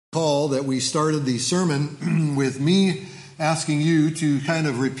Recall that we started the sermon with me asking you to kind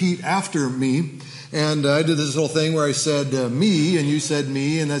of repeat after me. And I did this little thing where I said me, and you said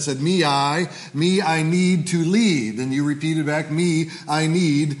me, and I said me, I need to lead. And you repeated back, me, I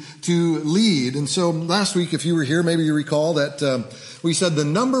need to lead. And so last week, if you were here, maybe you recall that we said the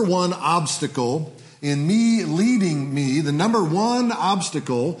number one obstacle in me leading me, the number one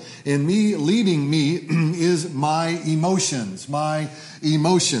obstacle in me leading me is my emotions.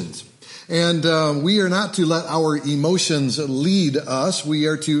 And we are not to let our emotions lead us. We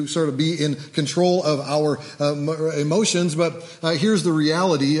are to sort of be in control of our emotions. But here's the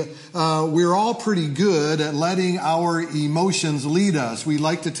reality. We're all pretty good at letting our emotions lead us. We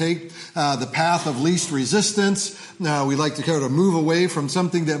like to take the path of least resistance. We like to kind of move away from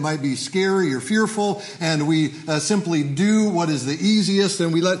something that might be scary or fearful. And we simply do what is the easiest.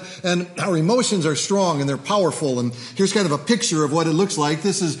 And our emotions are strong and they're powerful. And here's kind of a picture of what it looks like.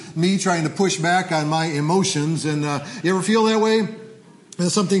 This is me trying to push back on my emotions. And you ever feel that way?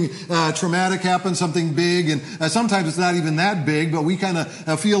 Something traumatic happens, something big, and sometimes it's not even that big, but we kind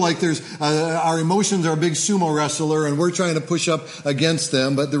of feel like there's our emotions are a big sumo wrestler, and we're trying to push up against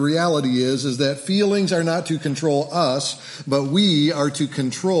them. But the reality is that feelings are not to control us, but we are to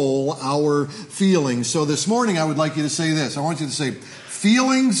control our feelings. So this morning, I would like you to say this. I want you to say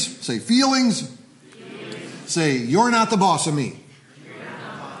feelings. Say feelings. Say you're not the boss of me.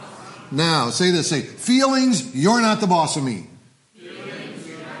 Now say this. Say feelings. You're not the boss of me.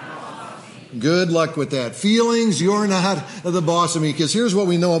 Good luck with that. Feelings, you're not the boss of me. Because here's what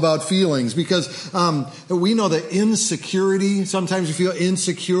we know about feelings. Because we know that insecurity, sometimes we feel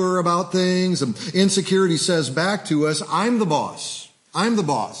insecure about things. And insecurity says back to us, I'm the boss. I'm the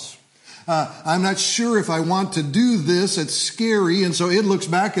boss. I'm not sure if I want to do this. It's scary. And so it looks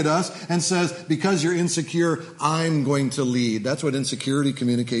back at us and says, because you're insecure, I'm going to lead. That's what insecurity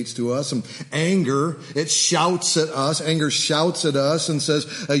communicates to us. And anger, it shouts at us. Anger shouts at us and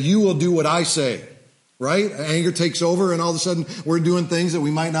says, you will do what I say. Right? Anger takes over and all of a sudden we're doing things that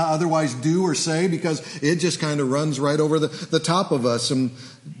we might not otherwise do or say because it just kind of runs right over the top of us. And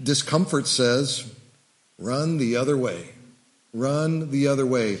discomfort says, run the other way. Run the other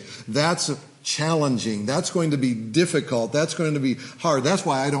way. That's challenging. That's going to be difficult. That's going to be hard. That's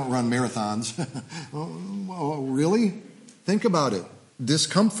why I don't run marathons. Oh, really? Think about it.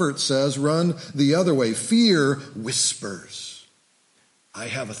 Discomfort says run the other way. Fear whispers, I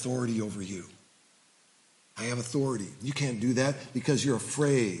have authority over you. I have authority. You can't do that because you're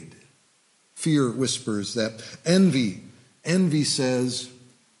afraid. Fear whispers that. Envy says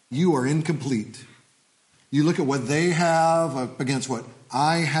you are incomplete. You look at what they have up against what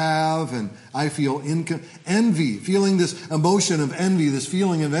I have, and I feel envy, feeling this emotion of envy, this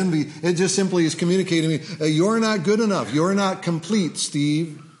feeling of envy. It just simply is communicating to me, you're not good enough. You're not complete,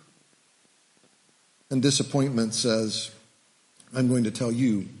 Steve. And disappointment says, I'm going to tell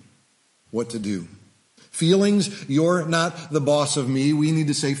you what to do. Feelings, you're not the boss of me. We need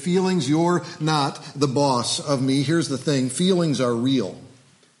to say, feelings, you're not the boss of me. Here's the thing. Feelings are real.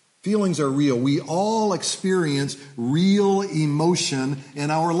 Feelings are real. We all experience real emotion in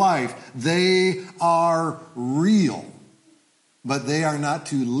our life. They are real, but they are not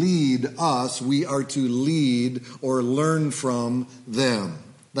to lead us. We are to lead or learn from them.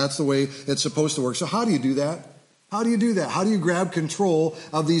 That's the way it's supposed to work. So how do you do that? How do you do that? How do you grab control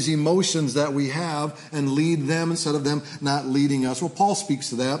of these emotions that we have and lead them instead of them not leading us? Well, Paul speaks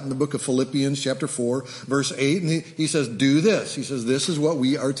to that in the book of Philippians chapter 4, verse 8. And he says, do this. He says, this is what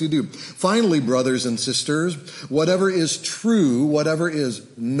we are to do. Finally, brothers and sisters, whatever is true, whatever is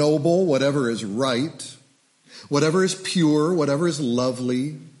noble, whatever is right, whatever is pure, whatever is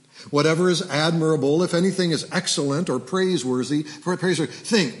lovely, whatever is admirable, if anything is excellent or praiseworthy,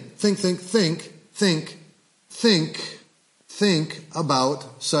 think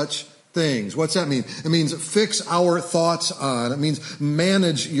about such things. What's that mean? It means fix our thoughts on. It means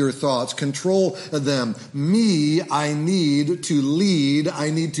manage your thoughts, control them. Me, I need to lead.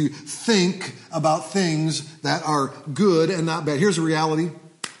 I need to think about things that are good and not bad. Here's the reality.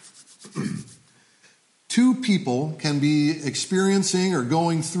 Two people can be experiencing or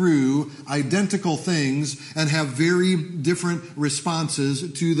going through identical things and have very different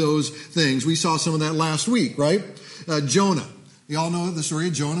responses to those things. We saw some of that last week, right? Jonah. You all know the story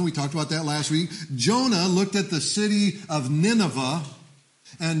of Jonah. We talked about that last week. Jonah looked at the city of Nineveh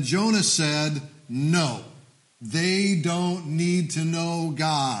and Jonah said, no, they don't need to know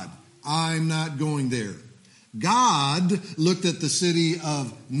God. I'm not going there. God looked at the city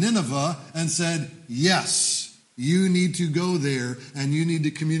of Nineveh and said, yes, you need to go there and you need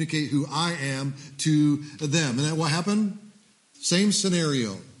to communicate who I am to them. And then what happened? Same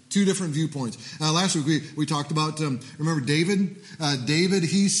scenario. Two different viewpoints. Last week we talked about, remember David? David,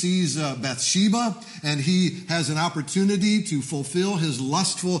 he sees Bathsheba, and he has an opportunity to fulfill his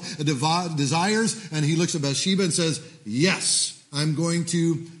lustful desires, and he looks at Bathsheba and says, yes, I'm going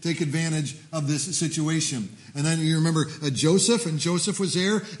to take advantage of this situation. And then you remember Joseph, and Joseph was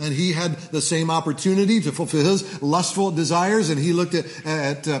there, and he had the same opportunity to fulfill his lustful desires, and he looked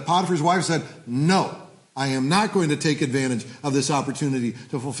at Potiphar's wife and said, no, I am not going to take advantage of this opportunity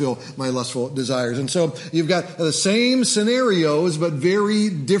to fulfill my lustful desires. And so you've got the same scenarios, but very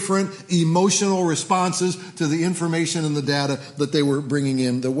different emotional responses to the information and the data that they were bringing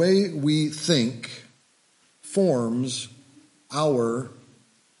in. The way we think forms our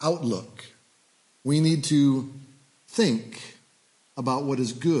outlook. We need to think about what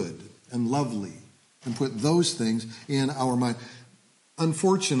is good and lovely and put those things in our mind.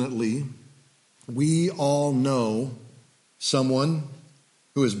 Unfortunately, we all know someone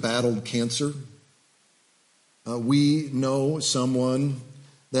who has battled cancer. We know someone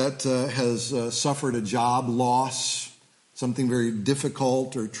that has suffered a job loss, something very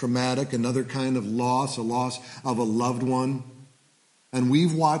difficult or traumatic, another kind of loss, a loss of a loved one. And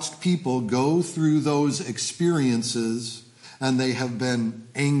we've watched people go through those experiences, and they have been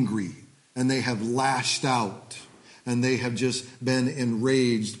angry, and they have lashed out, and they have just been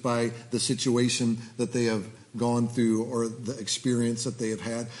enraged by the situation that they have gone through or the experience that they have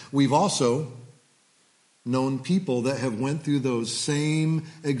had. We've also known people that have went through those same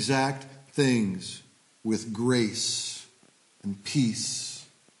exact things with grace and peace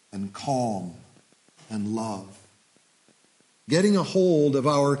and calm and love. Getting a hold of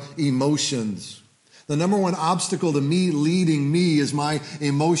our emotions. The number one obstacle to me leading me is my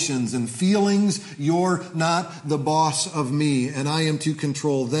emotions and feelings. You're not the boss of me, and I am to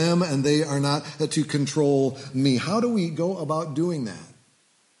control them, and they are not to control me. How do we go about doing that?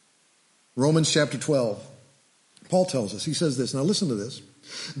 Romans chapter 12. Paul tells us, he says this. Now listen to this.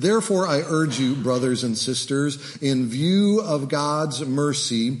 Therefore, I urge you, brothers and sisters, in view of God's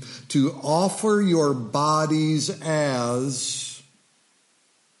mercy, to offer your bodies as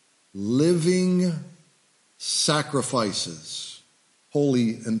living sacrifices,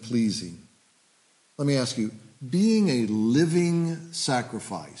 holy and pleasing. Let me ask you, being a living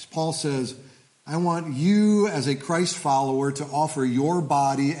sacrifice, Paul says, I want you as a Christ follower to offer your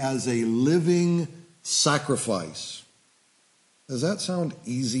body as a living sacrifice. Does that sound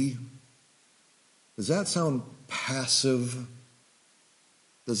easy? Does that sound passive?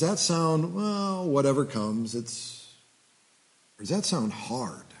 Does that sound, well, whatever comes, or does that sound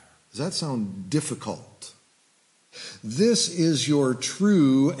hard? Does that sound difficult? This is your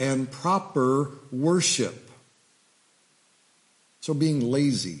true and proper worship. So being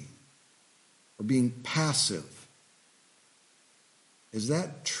lazy or being passive, is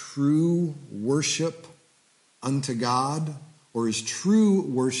that true worship unto God? Or is true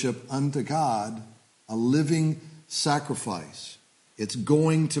worship unto God a living sacrifice? It's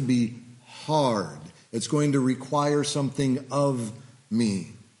going to be hard. It's going to require something of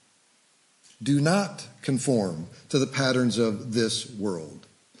me. Do not conform to the patterns of this world,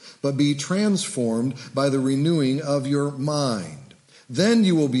 but be transformed by the renewing of your mind. Then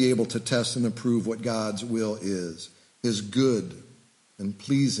you will be able to test and approve what God's will is, his good and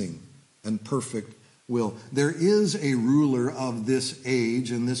pleasing and perfect will. There is a ruler of this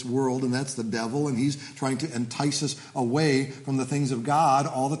age and this world, and that's the devil, and he's trying to entice us away from the things of God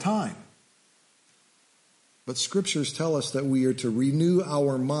all the time. But scriptures tell us that we are to renew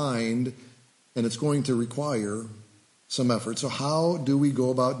our mind, and it's going to require some effort. So how do we go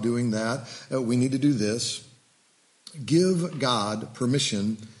about doing that? We need to do this. Give God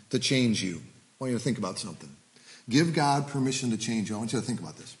permission to change you. I want you to think about something. Give God permission to change you. I want you to think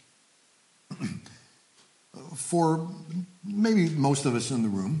about this. For maybe most of us in the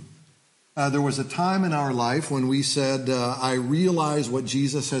room, there was a time in our life when we said, I realize what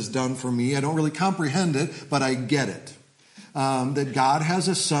Jesus has done for me. I don't really comprehend it, but I get it. That God has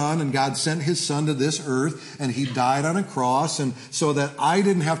a son, and God sent his son to this earth, and he died on a cross, and so that I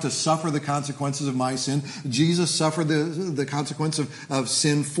didn't have to suffer the consequences of my sin. Jesus suffered the consequence of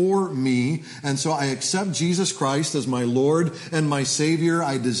sin for me, and so I accept Jesus Christ as my Lord and my Savior.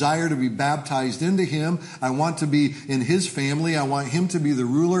 I desire to be baptized into him. I want to be in his family. I want him to be the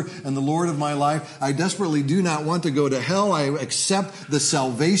ruler and the Lord of my life. I desperately do not want to go to hell. I accept the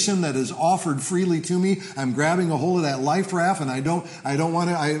salvation that is offered freely to me. I'm grabbing a hold of that life raft, and I don't want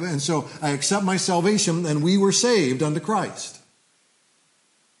to, and so I accept my salvation, and we were saved unto Christ.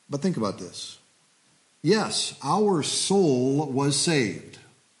 But think about this. Yes, our soul was saved,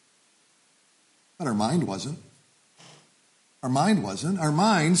 but our mind wasn't. Our mind wasn't. Our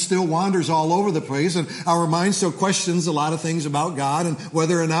mind still wanders all over the place, and our mind still questions a lot of things about God and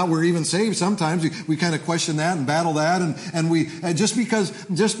whether or not we're even saved. Sometimes we kind of question that and battle that, and we just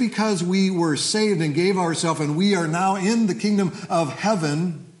because we were saved and gave ourselves and we are now in the kingdom of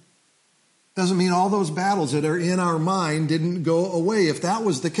heaven doesn't mean all those battles that are in our mind didn't go away. If that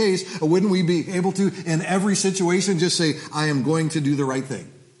was the case, wouldn't we be able to, in every situation, just say, I am going to do the right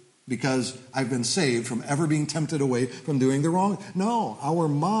thing because I've been saved from ever being tempted away from doing the wrong? No, our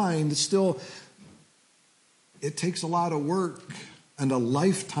mind still, it takes a lot of work and a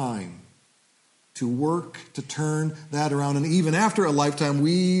lifetime to work to turn that around. And even after a lifetime,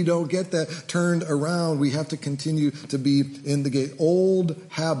 we don't get that turned around. We have to continue to be in the gate. Old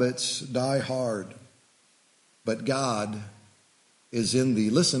habits die hard. But God is in the,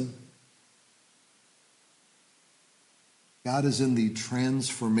 listen, God is in the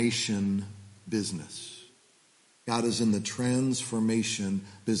transformation business. God is in the transformation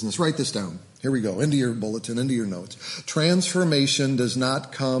business. Write this down. Here we go, into your bulletin, into your notes. Transformation does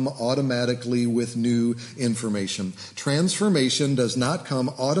not come automatically with new information. Transformation does not come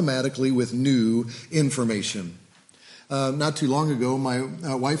automatically with new information. Not too long ago, my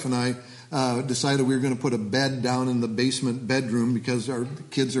wife and I decided we were going to put a bed down in the basement bedroom because our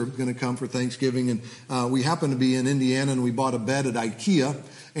kids are going to come for Thanksgiving. And we happened to be in Indiana, and we bought a bed at IKEA.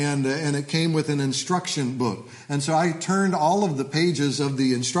 And it came with an instruction book. And so I turned all of the pages of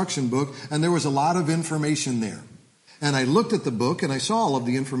the instruction book, and there was a lot of information there. And I looked at the book, and I saw all of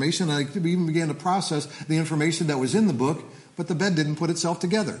the information, and I even began to process the information that was in the book, but the bed didn't put itself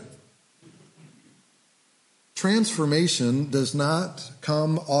together. Transformation does not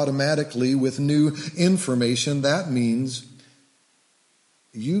come automatically with new information. That means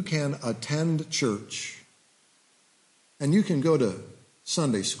you can attend church, and you can go to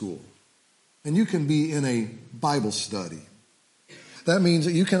Sunday school, and you can be in a Bible study. That means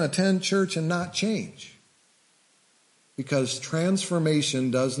that you can attend church and not change, because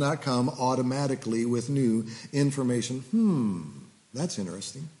transformation does not come automatically with new information. That's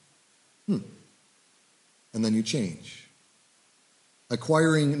interesting. And then you change.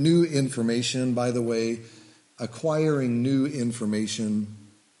 Acquiring new information, by the way, acquiring new information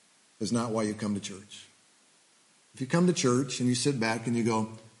is not why you come to church. If you come to church and you sit back and you go,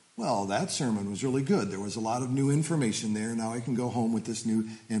 well, that sermon was really good. There was a lot of new information there. Now I can go home with this new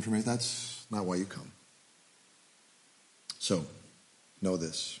information. That's not why you come. So, know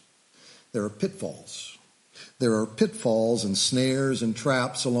this. There are pitfalls. There are pitfalls and snares and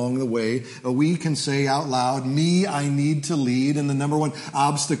traps along the way. We can say out loud, me, I need to lead. And the number one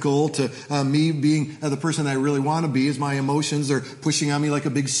obstacle to me being the person I really want to be is my emotions. They're pushing on me like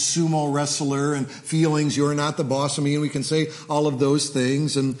a big sumo wrestler, and feelings, you're not the boss of me. And we can say all of those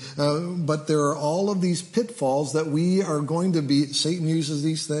things. But there are all of these pitfalls that we are going to be. Satan uses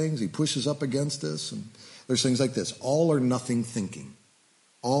these things. He pushes up against us. And there's things like this. All or nothing thinking.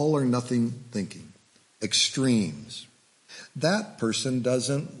 All or nothing thinking. Extremes. That person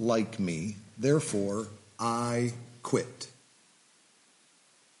doesn't like me, therefore I quit.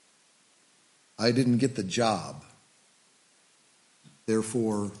 I didn't get the job,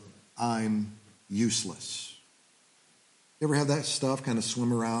 therefore I'm useless. You ever have that stuff kind of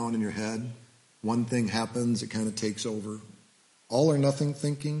swim around in your head? One thing happens, it kind of takes over. All or nothing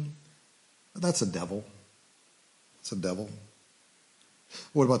thinking, that's a devil. It's a devil.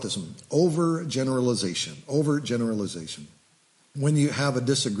 What about this one? Overgeneralization. Overgeneralization. When you have a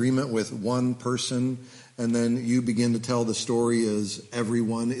disagreement with one person and then you begin to tell the story as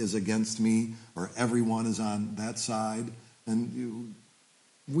everyone is against me or everyone is on that side. And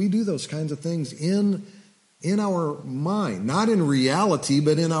we do those kinds of things in our mind. Not in reality,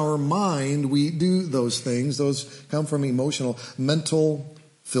 but in our mind we do those things. Those come from mental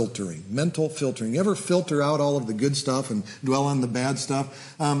filtering. Mental filtering. You ever filter out all of the good stuff and dwell on the bad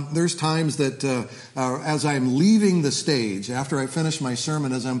stuff? There's times that as I'm leaving the stage, after I finish my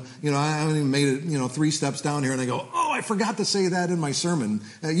sermon, as I haven't even made it, 3 steps down here, and I go, I forgot to say that in my sermon.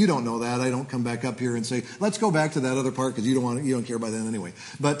 You don't know that. I don't come back up here and say, let's go back to that other part because you don't care about that anyway.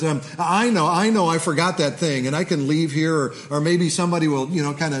 But I know I forgot that thing, and I can leave here, or maybe somebody will,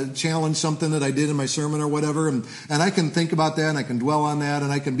 kind of challenge something that I did in my sermon or whatever, and I can think about that, and I can dwell on that,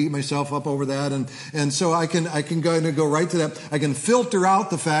 and I can beat myself up over that, and so I can go right to that. I can filter out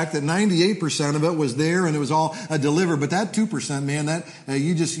the fact that 98% of it was there and it was all delivered, but that 2%, man, that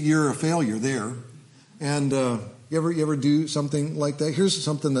you're a failure there. And you ever do something like that? Here's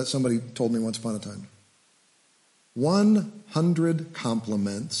something that somebody told me once upon a time. 100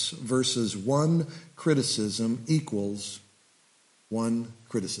 compliments versus 1 criticism equals 1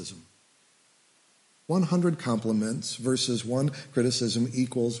 criticism. 100 compliments versus 1 criticism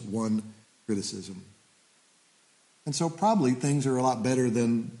equals 1 criticism. And so probably things are a lot better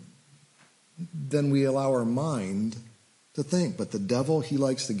than we allow our mind to think. But the devil, he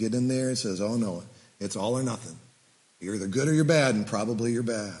likes to get in there and says, oh no, it's all or nothing. You're either good or you're bad, and probably you're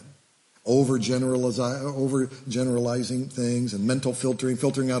bad. Overgeneralizing things and mental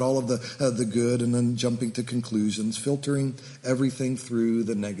filtering out all of the good and then jumping to conclusions, filtering everything through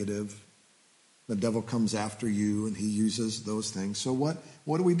the negative. The devil comes after you and he uses those things. So what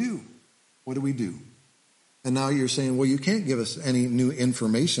do we do? What do we do? And now you're saying, well, you can't give us any new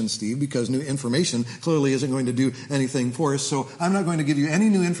information, Steve, because new information clearly isn't going to do anything for us. So I'm not going to give you any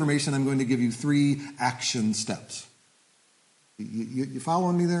new information. I'm going to give you 3 action steps. You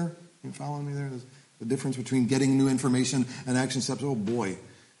following me there? You following me there? There's the difference between getting new information and action steps. Oh boy.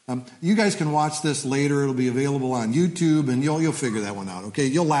 You guys can watch this later. It'll be available on YouTube, and you'll figure that one out. Okay,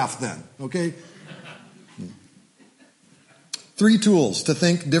 you'll laugh then. Okay. 3 tools to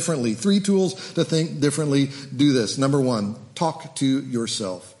think differently. 3 tools to think differently. Do this. Number 1, talk to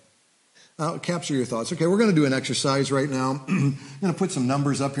yourself. Capture your thoughts. Okay, we're going to do an exercise right now. I'm going to put some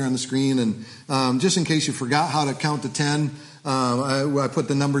numbers up here on the screen, and just in case you forgot how to count to 10, I put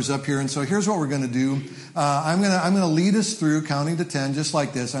the numbers up here. And so here's what we're going to do. I'm going to lead us through counting to 10, just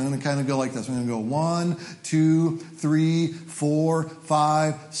like this. I'm going to kind of go like this. I'm going to go 1, 2, 3, 4,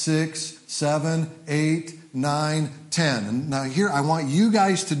 5, 6, 7, 8, 9, 10. And now here, I want you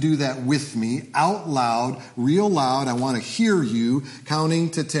guys to do that with me, out loud, real loud. I want to hear you counting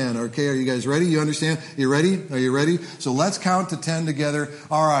to 10. Okay, are you guys ready? You understand? You ready? Are you ready? So let's count to 10 together.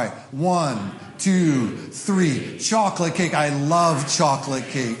 All right. 1, 2, 3. Chocolate cake. I love chocolate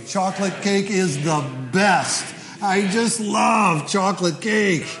cake. Chocolate cake is the best. I just love chocolate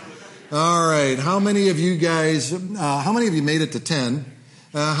cake. All right. How many of you made it to 10?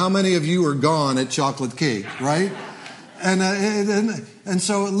 How many of you are gone at chocolate cake, right? And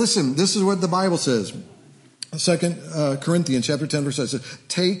so listen, this is what the Bible says. 2 Corinthians chapter 10 verse 8 says,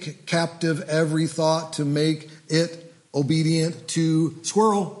 take captive every thought to make it obedient to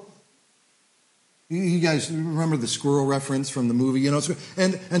squirrel. You guys remember the squirrel reference from the movie, you know?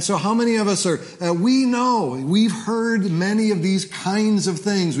 And so how many of us we know, we've heard many of these kinds of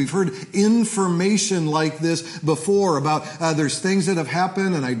things. We've heard information like this before about there's things that have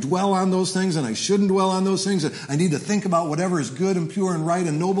happened and I dwell on those things and I shouldn't dwell on those things. I need to think about whatever is good and pure and right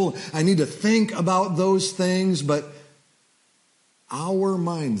and noble. I need to think about those things, but our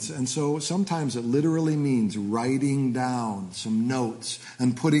minds, and so sometimes it literally means writing down some notes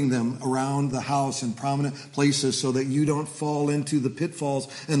and putting them around the house in prominent places so that you don't fall into the pitfalls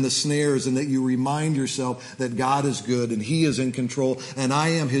and the snares, and that you remind yourself that God is good and He is in control and I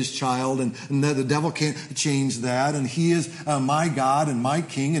am His child, and that the devil can't change that, and He is my God and my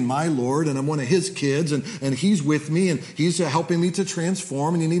King and my Lord, and I'm one of His kids, and He's with me and He's helping me to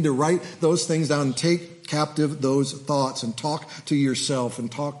transform. And you need to write those things down and take captive those thoughts and talk to yourself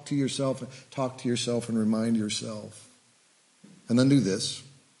and talk to yourself and talk to yourself and remind yourself. And then do this.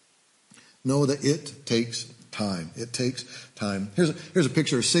 Know that it takes time. It takes time. Here's a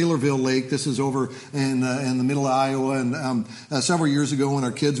picture of Saylorville Lake. This is over in the middle of Iowa. And several years ago when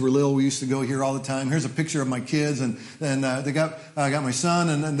our kids were little, we used to go here all the time. Here's a picture of my kids. And I got my son,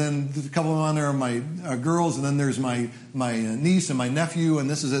 and then a couple of them on there are my girls. And then there's my niece and my nephew. And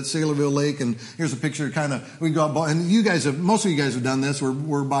this is at Saylorville Lake. And here's a picture we go out, and most of you guys have done this.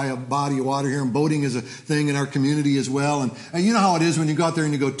 We're by a body of water here, and boating is a thing in our community as well. And you know how it is when you go out there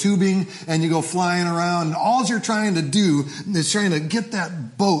and you go tubing and you go flying around, and all you're trying to do is trying to get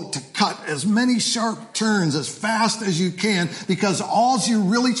that boat to cut as many sharp turns as fast as you can, because all you're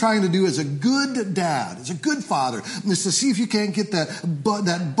really trying to do as a good dad, as a good father, is to see if you can't get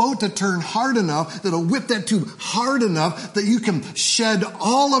that boat to turn hard enough, that'll whip that tube hard enough that you can shed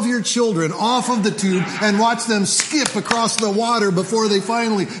all of your children off of the tube and watch them skip across the water before they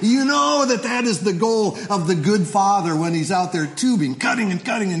finally, you know that is the goal of the good father when he's out there tubing, cutting and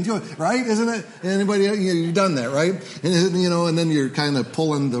doing, right? Isn't it? Anybody, you've done that, right? And then you're kind of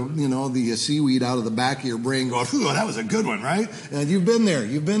pulling the seaweed out of the back of your brain going, "Ooh, that was a good one," right? And you've been there.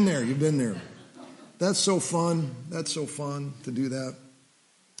 That's so fun. That's so fun to do that.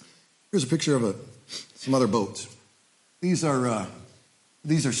 Here's a picture of some other boats. These are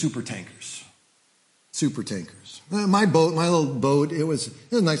super tankers. Super tankers. My little boat, it was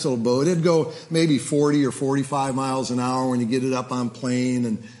a nice little boat. It'd go maybe 40 or 45 miles an hour when you get it up on plane.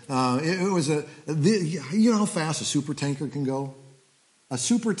 And you know how fast a super tanker can go? A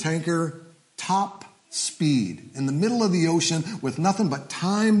super tanker, top speed, in the middle of the ocean with nothing but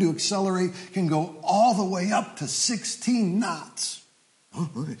time to accelerate, can go all the way up to 16 knots.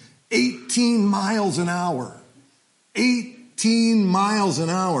 18 miles an hour. 18 miles an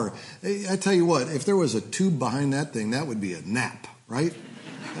hour. I tell you what, if there was a tube behind that thing, that would be a nap, right?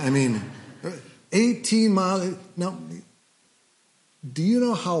 I mean, 18 miles. Now, do you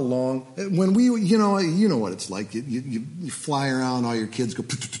know how long, when we, you know what it's like. You fly around, all your kids go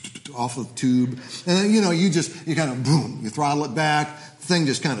off of the tube, and then, you kind of, boom, you throttle it back, the thing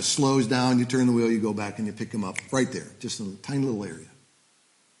just kind of slows down, you turn the wheel, you go back, and you pick them up right there, just in a tiny little area.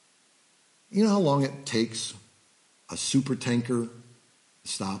 You know how long it takes a super tanker to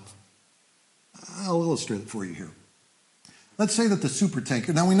stop? I'll illustrate it for you here. Let's say that the super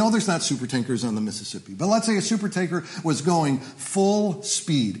tanker, now we know there's not super tankers on the Mississippi, but let's say a super tanker was going full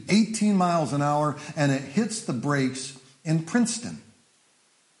speed, 18 miles an hour, and it hits the brakes in Princeton.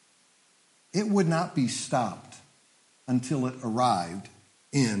 It would not be stopped until it arrived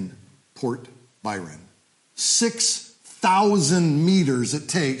in Port Byron. 6,000 meters it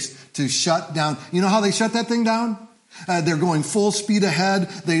takes to shut down. You know how they shut that thing down? They're going full speed ahead.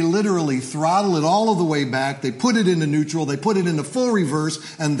 They literally throttle it all of the way back. They put it into neutral. They put it into full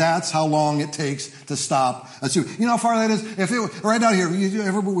reverse, and that's how long it takes to stop a super. You know how far that is? Right down here,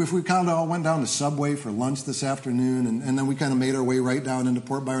 if we kind of all went down to Subway for lunch this afternoon, and then we kind of made our way right down into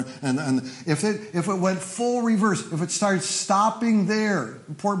Port Byron, and if it went full reverse, if it started stopping there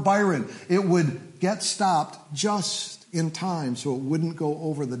in Port Byron, it would get stopped just in time so it wouldn't go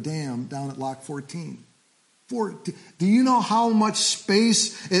over the dam down at Lock 14. Do you know how much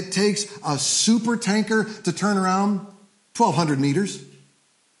space it takes a super tanker to turn around? 1,200 meters.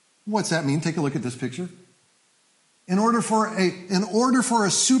 What's that mean? Take a look at this picture. In order for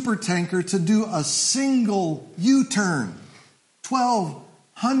a super tanker to do a single U-turn,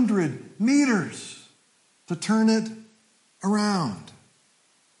 1,200 meters to turn it around.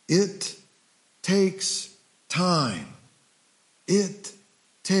 It takes time. It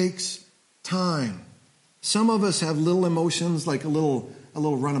takes time. Some of us have little emotions, like a little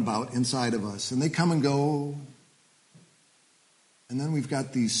runabout inside of us, and they come and go. And then we've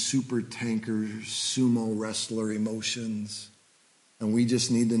got these super tanker, sumo wrestler emotions, and we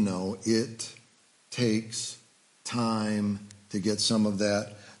just need to know it takes time to get some of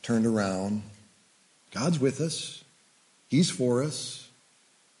that turned around. God's with us. He's for us.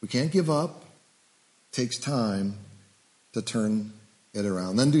 We can't give up. It takes time to turn it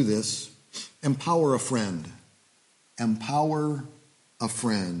around. Then do this. Empower a friend. Empower a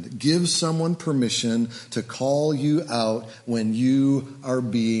friend. Give someone permission to call you out when you are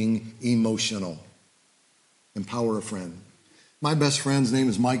being emotional. Empower a friend. My best friend's name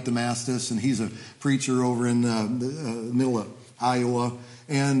is Mike Damastis, and he's a preacher over in the middle of Iowa.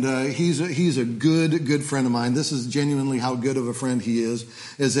 And he's a good friend of mine. This is genuinely how good of a friend he is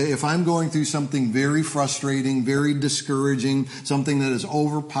that if I'm going through something very frustrating, very discouraging, something that is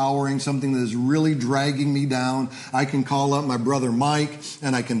overpowering, something that is really dragging me down, I can call up my brother Mike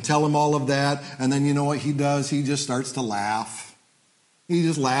and I can tell him all of that. And then you know what he does? He just starts to laugh. He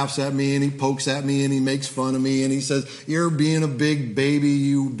just laughs at me and he pokes at me and he makes fun of me and he says, "You're being a big baby,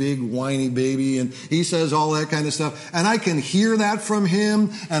 you big whiny baby." And he says all that kind of stuff. And I can hear that from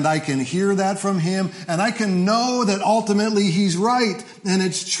him and I can hear that from him and I can know that ultimately he's right and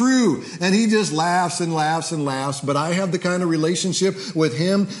it's true. And he just laughs and laughs and laughs. But I have the kind of relationship with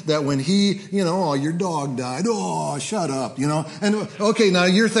him that when he, "Oh, your dog died. Oh, shut up," And okay, now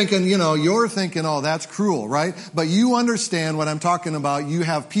you're thinking, "Oh, that's cruel," right? But you understand what I'm talking about. You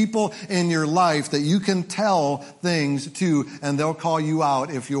have people in your life that you can tell things to, and they'll call you out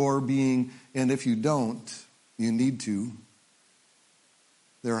and if you don't, you need to.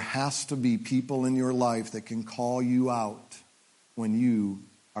 There has to be people in your life that can call you out when you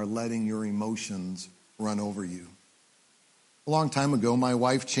are letting your emotions run over you. A long time ago, my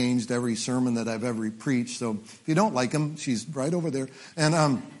wife changed every sermon that I've ever preached, so if you don't like them, she's right over there.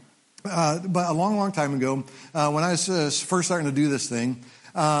 And but a long time ago, when I was first starting to do this thing,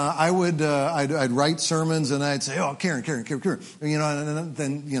 I'd write sermons and I'd say, "Oh, Karen," and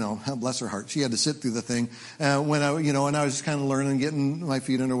then, bless her heart, she had to sit through the thing. When I was just kind of learning, getting my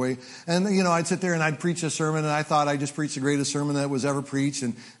feet under way. And, I'd sit there and I'd preach a sermon and I thought I just preached the greatest sermon that was ever preached.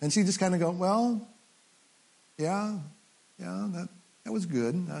 And she'd just kind of go, "Well, yeah, that was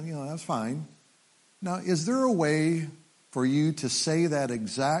good. That was fine. Now, is there a way for you to say that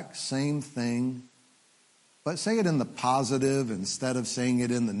exact same thing, but say it in the positive instead of saying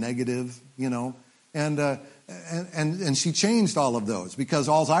it in the negative, And she changed all of those because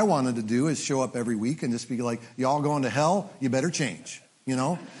all I wanted to do is show up every week and just be like, "Y'all going to hell? You better change,"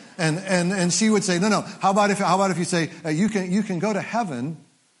 And she would say, "No. How about if you say you can go to heaven,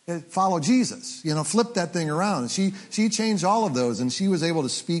 follow Jesus. Flip that thing around. And she changed all of those, and she was able to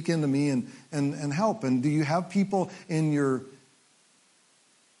speak into me and help. And do you have people in your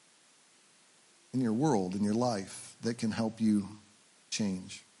world, in your life, that can help you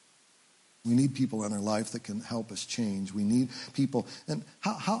change? We need people in our life that can help us change. We need people. And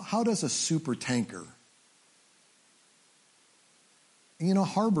how does a super tanker?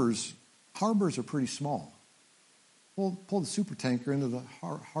 Harbors are pretty small. Pull the super tanker into the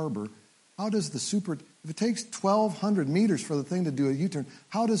harbor. How does if it takes 1,200 meters for the thing to do a U-turn,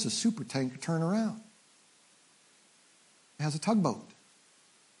 how does a super tanker turn around? It has a tugboat.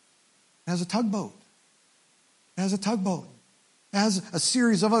 It has a tugboat. It has a tugboat. It has a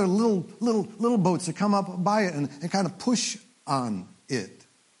series of other little boats that come up by it and kind of push on it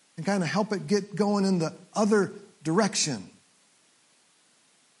and kind of help it get going in the other direction.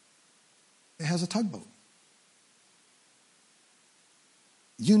 It has a tugboat.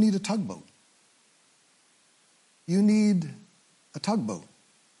 You need a tugboat. You need a tugboat.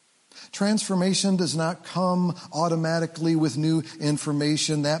 Transformation does not come automatically with new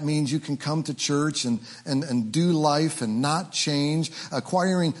information. That means you can come to church and do life and not change.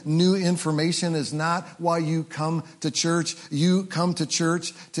 Acquiring new information is not why you come to church. You come to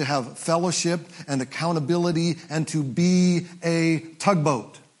church to have fellowship and accountability and to be a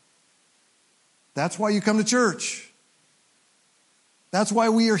tugboat. That's why you come to church. That's why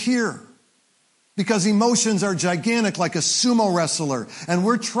we are here. Because emotions are gigantic like a sumo wrestler. And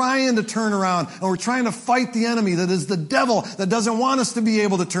we're trying to turn around. And we're trying to fight the enemy that is the devil that doesn't want us to be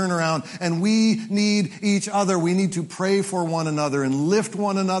able to turn around. And we need each other. We need to pray for one another and lift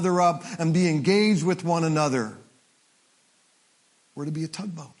one another up and be engaged with one another. We're to be a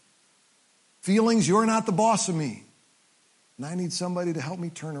tugboat. Feelings, you're not the boss of me. And I need somebody to help me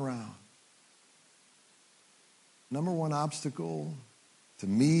turn around. Number one obstacle to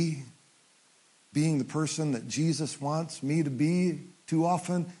me being the person that Jesus wants me to be too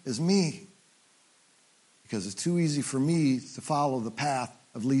often is me. Because it's too easy for me to follow the path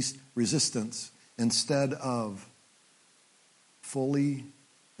of least resistance instead of fully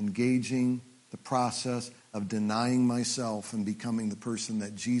engaging the process of denying myself and becoming the person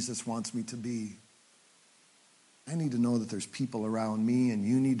that Jesus wants me to be. I need to know that there's people around me, and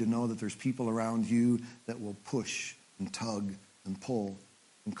you need to know that there's people around you that will push and tug and pull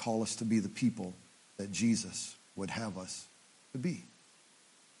and call us to be the people that Jesus would have us to be.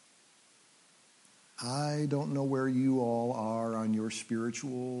 I don't know where you all are on your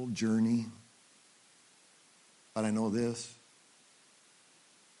spiritual journey, but I know this.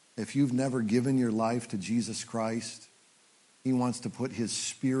 If you've never given your life to Jesus Christ, He wants to put His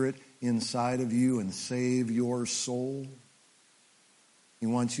Spirit inside of you and save your soul. He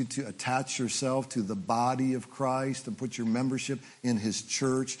wants you to attach yourself to the body of Christ and put your membership in His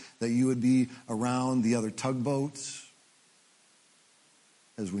church, that you would be around the other tugboats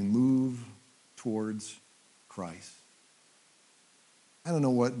as we move towards Christ. I don't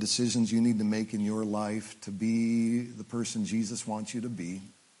know what decisions you need to make in your life to be the person Jesus wants you to be,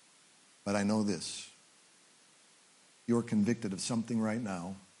 but I know this. You're convicted of something right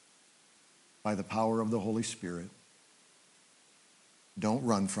now by the power of the Holy Spirit. Don't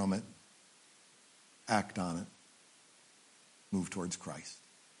run from it. Act on it. Move towards Christ.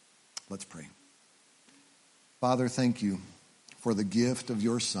 Let's pray. Father, thank you for the gift of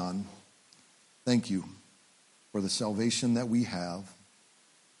your Son. Thank you for the salvation that we have.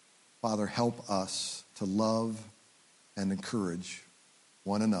 Father, help us to love and encourage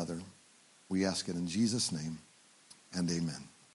one another. We ask it in Jesus' name, and amen.